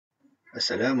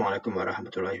Assalamualaikum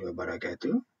warahmatullahi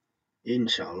wabarakatuh.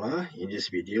 Inshallah, in this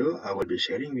video, I will be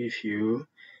sharing with you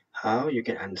how you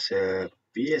can answer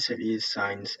PSLE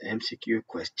Science MCQ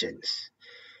questions,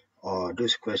 or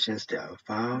those questions that are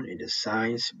found in the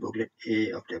Science Booklet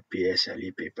A of the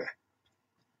PSLE paper.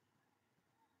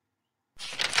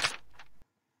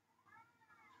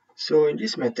 So in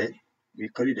this method,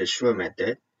 we call it the sure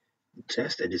method.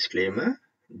 Just a disclaimer,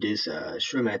 this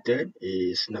sure method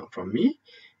is not from me.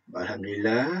 But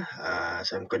Alhamdulillah,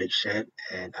 some colleagues shared,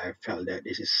 and I felt that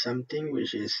this is something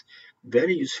which is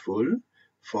very useful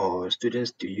for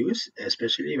students to use,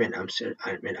 especially when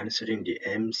answering the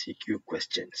MCQ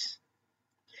questions.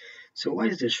 So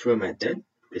what is the SURE method?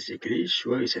 Basically,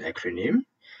 SURE is an acronym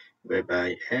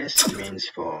whereby S means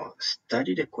for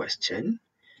study the question,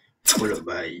 followed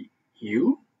by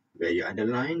U, where you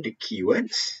underline the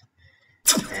keywords,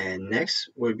 and next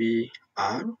will be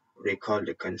R, recall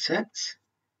the concepts,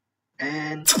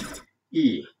 and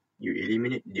E, you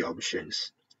eliminate the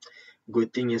options.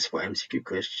 Good thing is for MCQ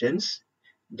questions,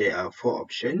 there are 4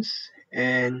 options,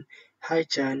 and high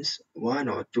chance 1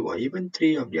 or 2 or even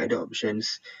 3 of the other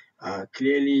options are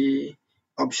clearly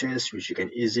options which you can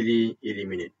easily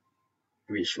eliminate,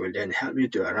 which will then help you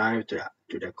to arrive to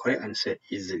the correct answer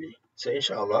easily. So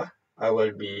inshallah, I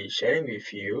will be sharing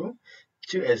with you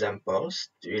 2 examples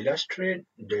to illustrate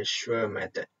the SURE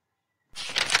method.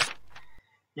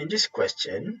 In this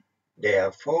question, there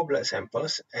are 4 blood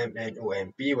samples, M, N, O,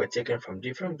 and P, were taken from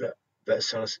different blood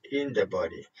vessels in the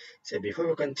body. So before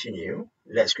we continue,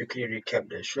 let's quickly recap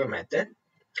the SURE method.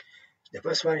 The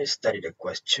first one is study the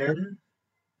question,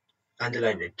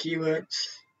 underline the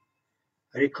keywords,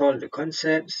 recall the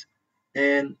concepts,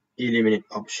 and eliminate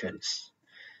options.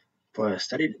 For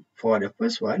the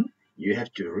first one, you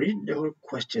have to read the whole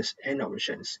questions and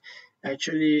options.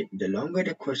 Actually, the longer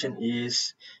the question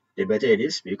is, the better it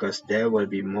is, because there will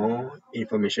be more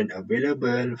information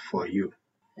available for you.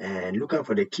 And look out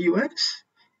for the keywords.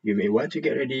 You may want to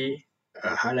get ready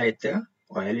a highlighter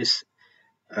or at least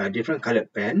a different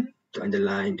colored pen to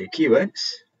underline the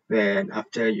keywords. When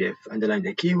after you have underlined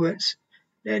the keywords,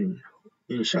 then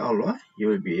inshallah you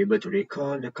will be able to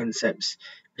recall the concepts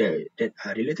that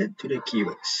are related to the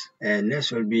keywords. And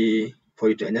next will be for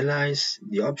you to analyze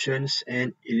the options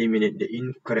and eliminate the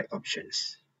incorrect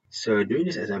options. So doing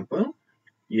this example,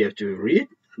 you have to read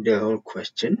the whole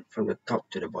question from the top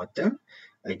to the bottom.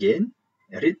 Again,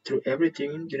 read through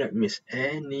everything, do not miss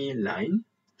any line,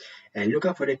 and look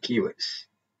out for the keywords.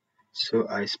 So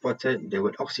I spotted the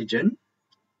word oxygen.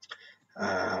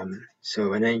 So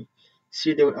when I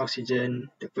see the word oxygen,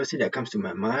 the first thing that comes to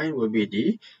my mind will be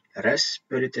the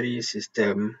respiratory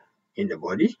system in the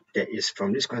body. That is,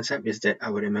 from this concept, is that I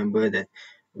will remember that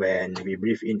when we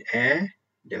breathe in air,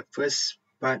 the first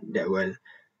organ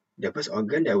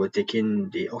that will take in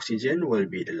the oxygen will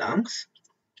be the lungs.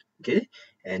 Okay,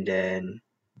 and then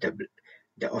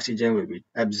the oxygen will be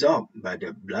absorbed by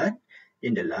the blood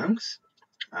in the lungs.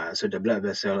 So the blood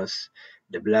vessels,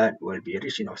 the blood will be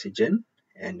rich in oxygen,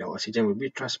 and the oxygen will be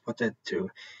transported to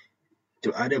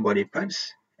other body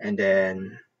parts, and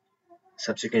then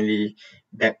subsequently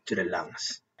back to the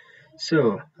lungs.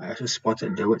 So I also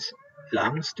spotted the words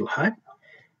lungs to heart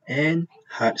and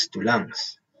hearts to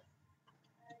lungs.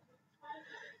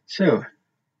 So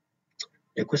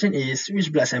the question is,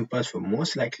 which blood samples were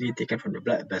most likely taken from the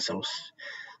blood vessels?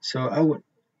 So I would,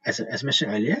 as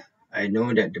mentioned earlier, I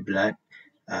know that the blood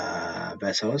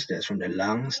vessels that's from the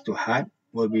lungs to heart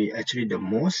will be actually the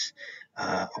most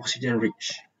oxygen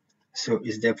rich. So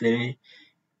it's definitely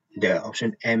the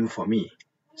option M for me.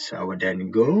 So I will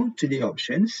then go to the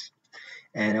options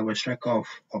and I will strike off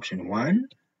option 1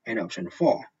 and option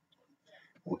 4.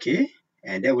 Okay,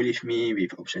 and that will leave me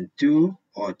with option 2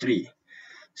 or 3.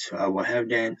 So I will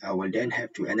then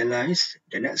have to analyze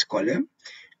the next column,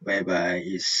 whereby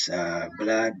is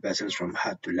blood vessels from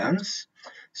heart to lungs.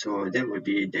 So that would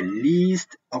be the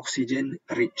least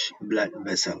oxygen-rich blood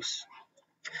vessels.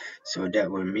 So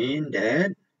that will mean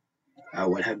that I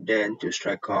will have then to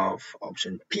strike off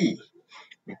option P,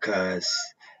 because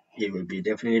it will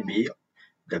definitely be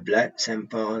the blood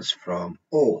samples from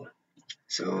O.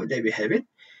 So there we have it.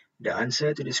 The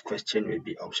answer to this question will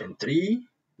be option 3.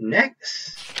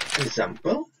 Next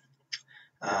example.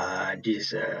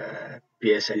 This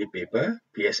PSLE paper,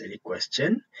 PSLE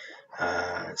question.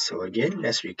 So again,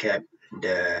 let's recap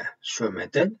the SURE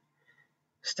method.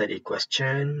 Study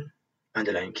question,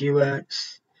 underline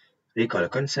keywords, recall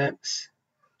concepts,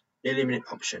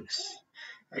 eliminate options.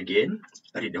 Again,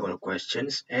 read the whole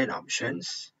questions and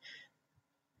options.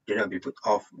 Do not be put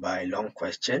off by long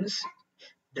questions.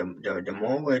 the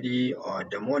more wordy or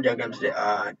the more diagrams there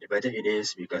are, the better it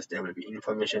is, because there will be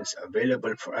information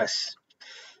available for us.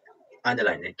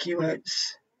 Underline the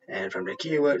keywords, and from the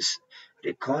keywords,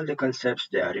 recall the concepts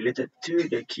that are related to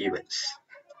the keywords,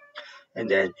 and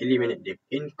then eliminate the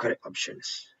incorrect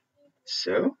options.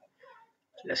 So,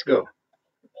 let's go.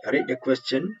 Read the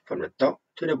question from the top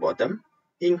to the bottom,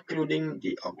 including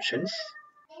the options,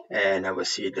 and I will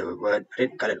see the word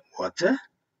red colored water,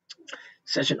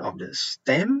 section of the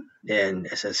stem. Then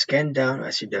as I scan down,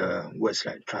 I see the words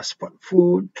like transport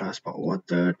food, transport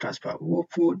water, transport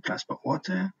food, transport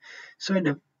water. So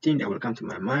the thing that will come to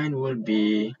my mind will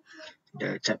be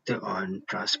the chapter on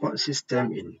transport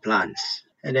system in plants.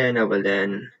 And then I will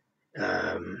then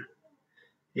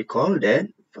recall that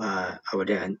I will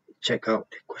then check out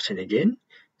the question again.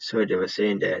 So they were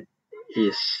saying that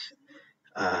is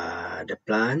the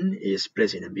plant is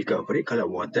placed in a beaker of red colored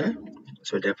water.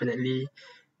 So definitely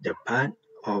the part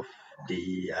of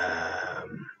the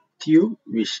tube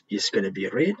which is going to be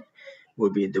red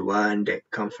will be the one that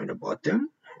comes from the bottom,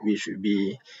 which would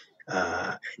be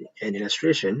an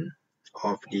illustration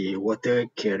of the water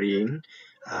carrying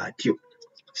tube.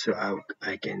 So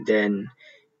I can then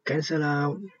cancel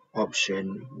out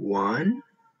option 1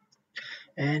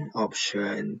 and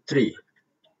option 3.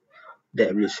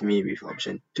 That leaves me with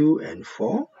option 2 and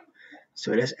 4.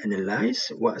 So let's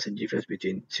analyze what's the difference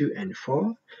between 2 and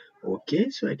 4. Okay,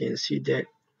 so I can see that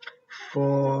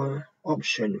for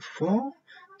option 4,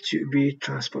 tube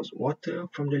transports water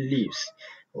from the leaves.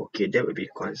 Okay, that would be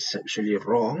conceptually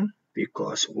wrong,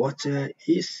 because water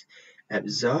is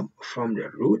absorbed from the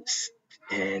roots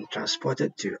and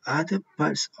transported to other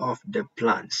parts of the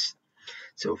plants.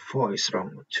 So 4 is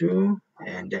wrong too,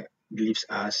 and that leaves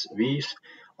us with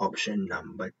option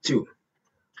number 2.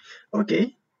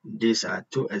 Okay, these are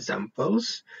 2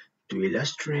 examples to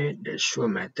illustrate the sure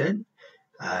method.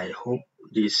 I hope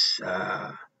this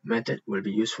method will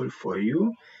be useful for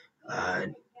you.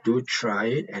 Do try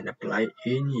it and apply it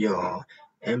in your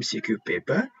MCQ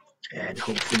paper, and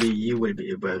hopefully you will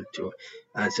be able to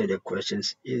answer the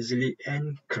questions easily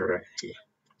and correctly.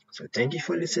 So thank you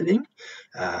for listening.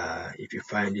 If you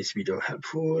find this video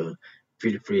helpful,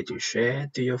 feel free to share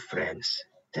to your friends.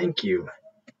 Thank you.